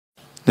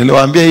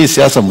Niliwaambia hii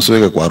siasa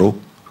msiweke kwa roho.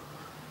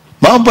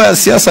 Mambo ya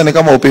siasa ni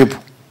kama upepo.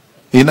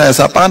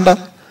 Inaweza panda,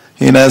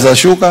 inaweza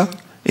shuka,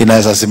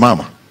 inaweza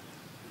simama.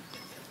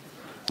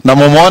 Na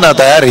mumeona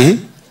tayari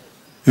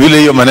vile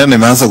hiyo maneno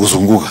imeanza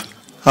kuzunguka.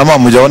 Ama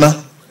mjaona?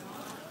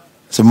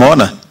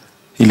 Simuona?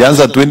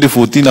 Ilianza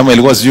 2014 ama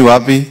ilikuwa sijui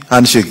wapi,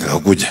 handshake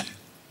ikakuja.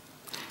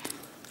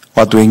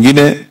 Watu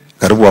wengine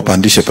karibu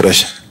wapandishe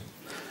pressure.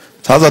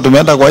 Sasa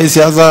tumeenda kwa hii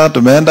siasa,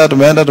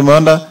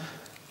 tumeenda.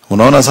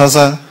 Unaona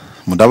sasa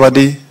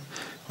Mudavadi,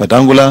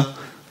 Wetangula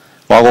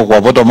wako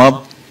kwa bottom up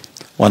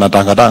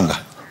wanatangatanga.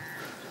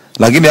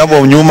 Lakini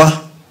hapo nyuma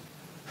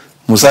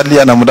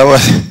Musalia na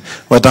Mudavadi,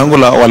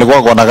 Wetangula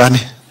walikuwa kona gani?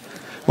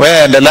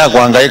 Wewe endelea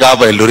kuhangaika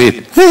hapa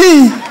Eldoret.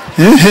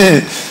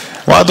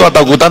 Watu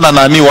watakutana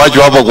nani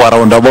wacho hapo kwa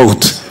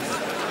roundabout.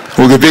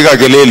 Ukipiga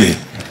kelele.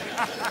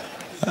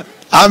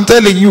 I'm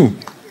telling you,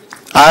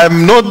 I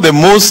am not the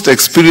most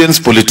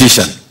experienced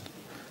politician.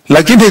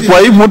 Lakini kwa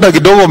hii muda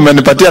kidogo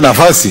mmenipatia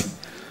nafasi,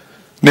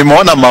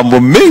 nimeona mambo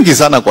mengi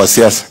sana kwa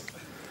siasa.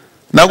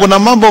 Na kuna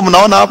mambo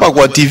mnaona hapa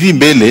kwa TV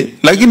mbele,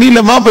 lakini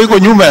ile mambo iko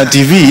nyuma ya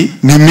TV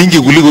ni mingi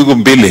kuliko iko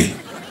mbele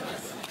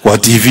kwa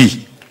TV.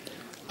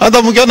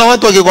 Hata mkiona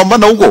watu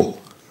wakigombana huko,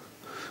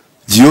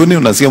 jioni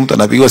unasikia mtu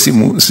anapiga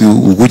simu, si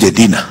ukuje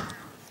dina.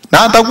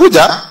 Na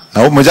atakuja,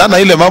 na mjana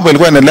ile mambo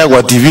ilikuwa inaendelea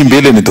kwa TV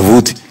mbele ni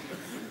tofauti.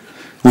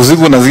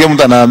 Usiku unasikia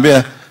mtu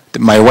anaambia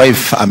my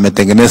wife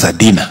ametengeneza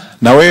dina.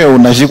 Na wewe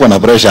unashikwa na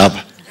pressure hapa.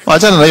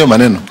 Achana na hiyo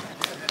maneno.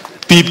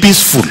 Be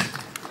peaceful.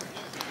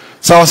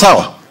 Sawa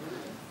sawa.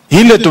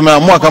 Ile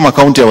tumeamua kama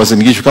kaunti ya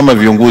Uasin Gishu, kama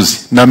viongozi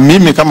na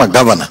mimi kama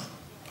governor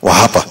wa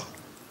hapa.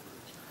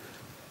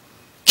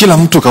 Kila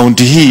mtu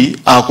kaunti hii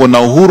ako na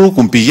uhuru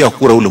kumpigia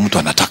kura ule mtu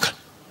anataka.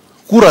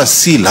 Kura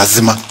si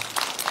lazima.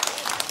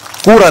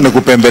 Kura ni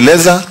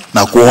kupembeleza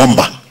na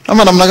kuomba.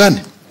 Ama namna gani?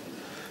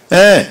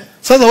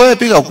 Sasa wewe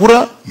piga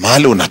kura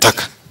mahali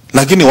unataka.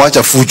 Lakini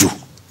wacha fujo.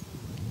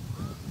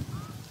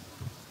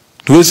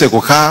 Tuweze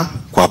kukaa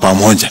kwa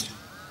pamoja.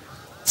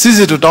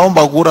 Sisi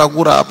tutaomba kura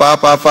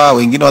hapa,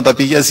 wengine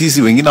watapigia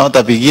sisi, wengine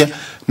watapigia.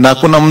 Na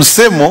kuna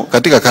msemo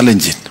katika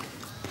Kalenjin.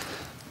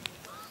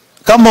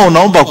 Kama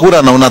unaomba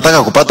kura na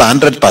unataka kupata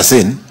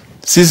 100%,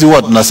 sisi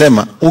huwa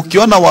tunasema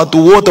ukiona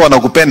watu wote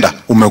wanakupenda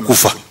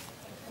umekufa.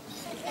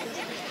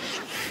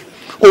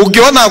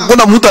 Ukiona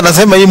hakuna mtu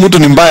anasema hii mtu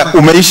ni mbaya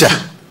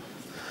umeisha.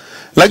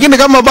 Lakini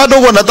kama bado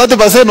uko na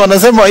 30%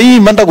 wanasema hii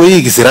manda kwa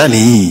hii kisirani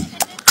hii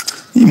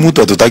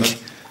mtu hatutaki.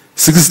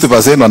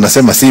 60%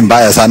 wanasema si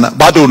mbaya sana,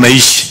 bado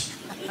unaishi.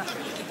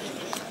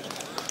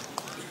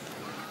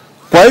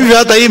 Kwa hivyo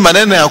hata hii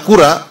maneno ya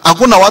kura,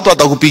 hakuna watu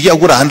watakupigia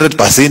kura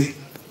 100%.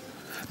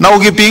 Na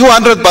ukipigiwa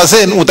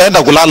 100%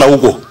 utaenda kulala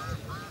huko.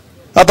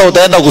 Hata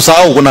utaenda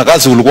kusahau kuna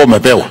kazi ulikuwa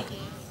umepewa.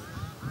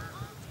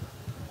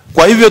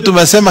 Kwa hivyo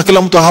tumesema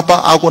kila mtu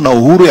hapa ako na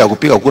uhuru ya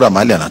kupiga kura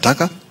mahali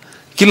anataka.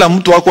 Kila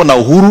mtu ako na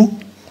uhuru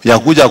ya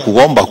kuja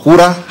kuomba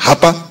kura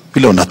hapa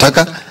vile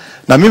unataka.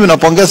 Na mimi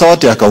napongeza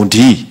watu ya kaunti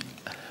hii.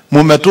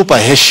 Mumetupa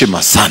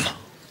heshima sana.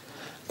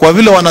 Kwa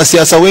vile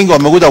wanasiasa wengi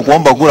wamekuja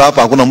kuomba kura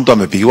hapa, hakuna mtu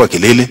amepigiwa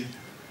kelele.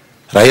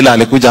 Raila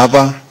alikuja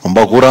hapa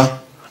kuomba kura,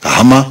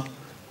 kahama.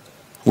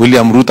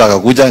 William Ruto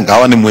akakuja,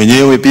 ingawa ni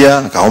mwenyewe pia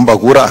akaomba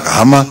kura,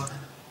 akahama.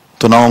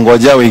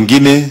 Tunaongojea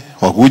wengine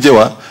wakuje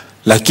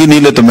lakini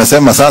ile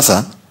tumesema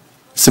sasa,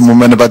 si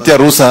mmenipatia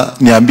ruhusa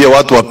niambie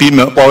watu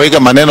wapime, waweke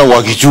maneno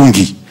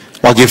wakichungi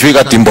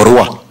wakifika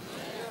Timborua.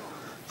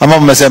 Ama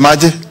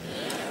mmesemaje?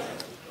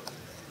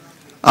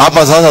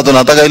 Hapa sasa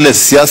tunataka ile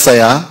siasa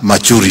ya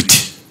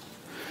maturity.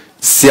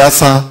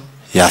 Siasa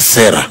ya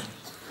sera.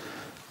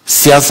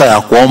 Siasa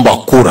ya kuomba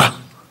kura.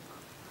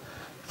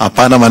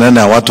 Hapana maneno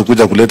ya watu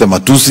kuja kuleta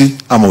matusi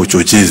ama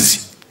uchochezi.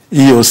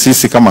 Hiyo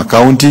sisi kama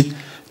county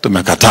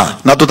tumekataa.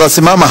 Na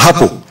tutasimama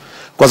hapo.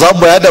 Kwa sababu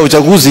baada ya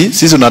uchaguzi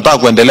sisi tunataka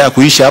kuendelea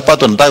kuishi hapa,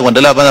 tunataka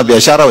kuendelea kufanya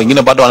biashara,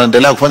 wengine bado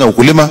wanaendelea kufanya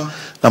ukulima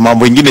na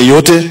mambo mengine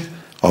yote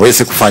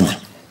waweze kufanya.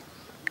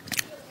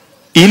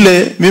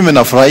 Ile mimi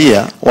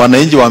nafurahia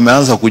wananchi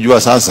wameanza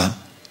kujua sasa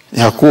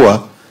ya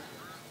kuwa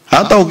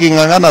hata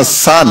ukingangana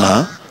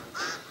sana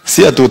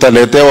si ati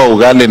utaletewa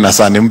ugali na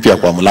sahani mpya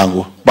kwa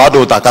mlango,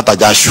 bado utakata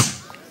jasho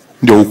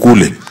ndio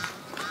ukule.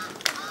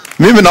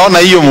 Mimi naona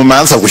hiyo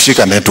mmeanza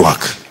kushika network.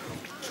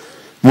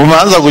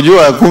 Mmeanza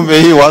kujua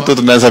kumbe hii watu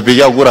tunaweza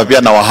pigia kura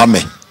pia na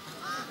wahame.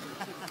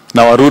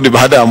 Na warudi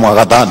baada ya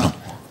mwaka 5.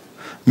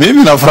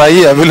 Mimi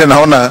nafurahia vile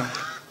naona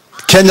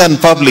Kenyan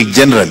public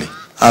generally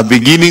are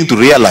beginning to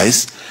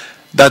realize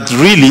that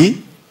really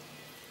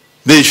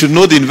they should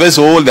not invest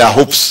all their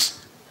hopes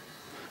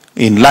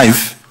in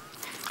life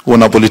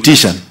on a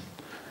politician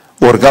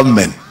or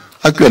government.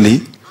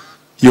 Actually,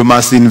 you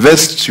must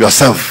invest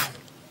yourself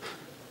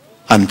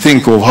and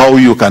think of how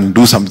you can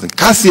do something.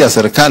 Kazi ya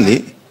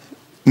serikali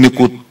ni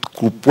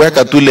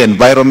kuweka tule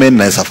environment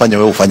na isafanya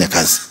wewe ufanye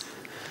kazi.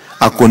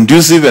 A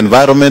conducive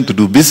environment to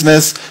do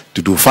business,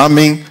 to do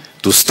farming,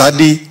 to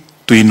study,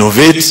 to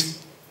innovate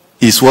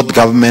is what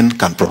government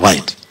can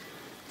provide.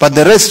 But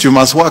the rest you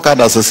must work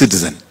hard as a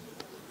citizen.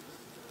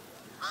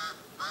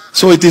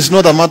 So it is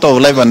not a matter of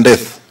life and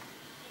death.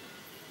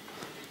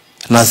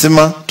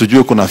 Lazima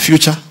tujue kuna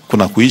future,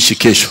 kuna kuishi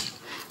kesho.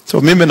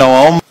 So mimi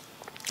nawaomba,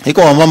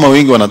 iko wamama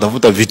wengi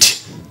wanatafuta viti.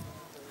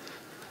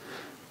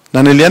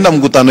 Na nilienda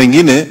mkutano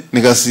mwingine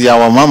nikasikia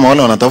wamama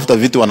wale wanatafuta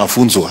viti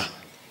wanafunzwa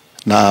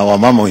na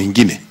wamama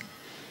wengine.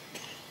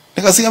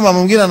 Nikasikia mama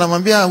mwingine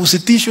anamwambia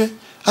usitishwe,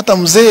 hata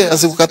mzee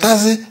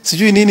asikukataze,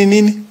 sijui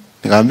nini.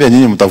 Nikamwambia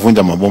nyinyi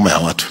mtavunja maboma ya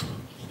watu.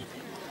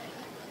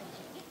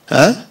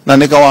 Na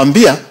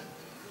nikawaambia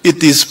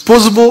it is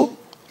possible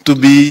to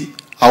be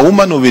a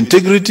woman of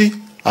integrity,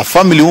 a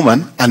family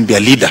woman and be a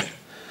leader.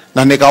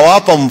 Na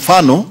nikawapa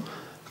mfano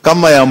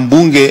kama ya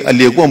mbunge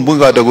aliyekuwa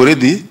mbunge wa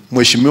Dagoretti,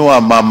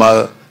 mheshimiwa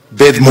mama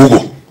Beth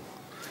Mugo.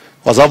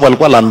 Kwa sababu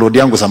alikuwa landlord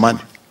yangu zamani.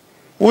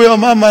 Huyo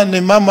mama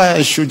ni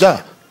mama shujaa.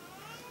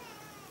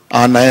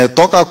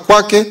 Anayetoka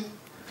kwake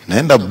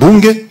naenda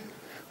bunge,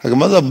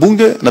 akimaliza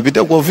bunge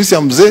napitia kwa ofisi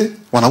ya mzee,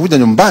 wanakuja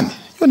nyumbani.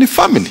 Hiyo ni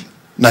family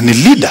na ni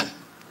leader.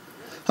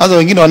 Sasa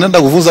wengine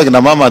wanaenda kufunza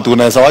kina mama ati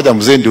unaweza wacha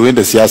mzee ndio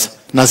uende siasa.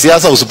 Na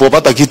siasa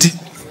usipopata kiti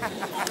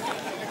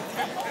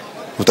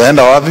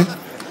utaenda wapi?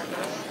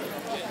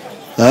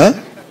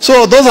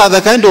 So those are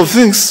the kind of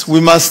things we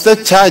must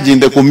take charge in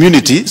the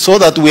community so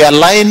that we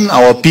align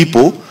our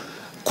people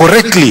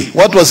correctly.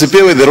 Watu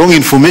wasipewe the wrong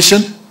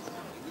information.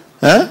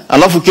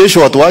 Alafu kesho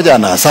watu waje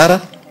na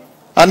hasara.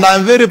 And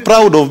I'm very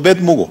proud of Beth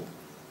Mugo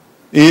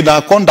in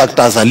her conduct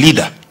as a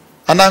leader.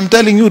 And I'm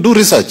telling you, do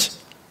research.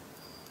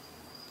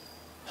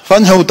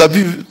 Fanya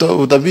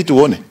utafiti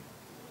uone.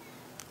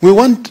 We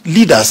want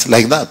leaders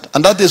like that.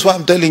 And that is why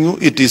I'm telling you,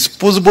 it is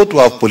possible to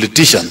have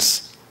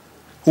politicians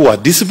who are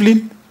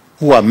disciplined,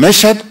 who are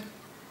measured,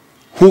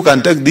 who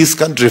can take this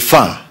country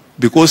far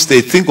because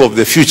they think of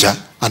the future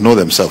and know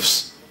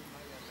themselves.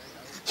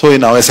 So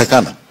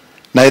inawezekana.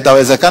 Na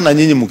itawezekana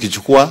nyinyi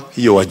mkichukua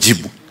hiyo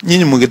wajibu.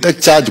 Nyinyi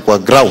mkitake charge kwa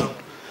ground.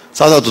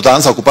 Sasa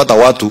tutaanza kupata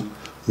watu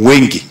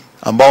wengi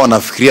ambao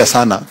wanafikiria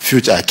sana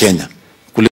future ya Kenya.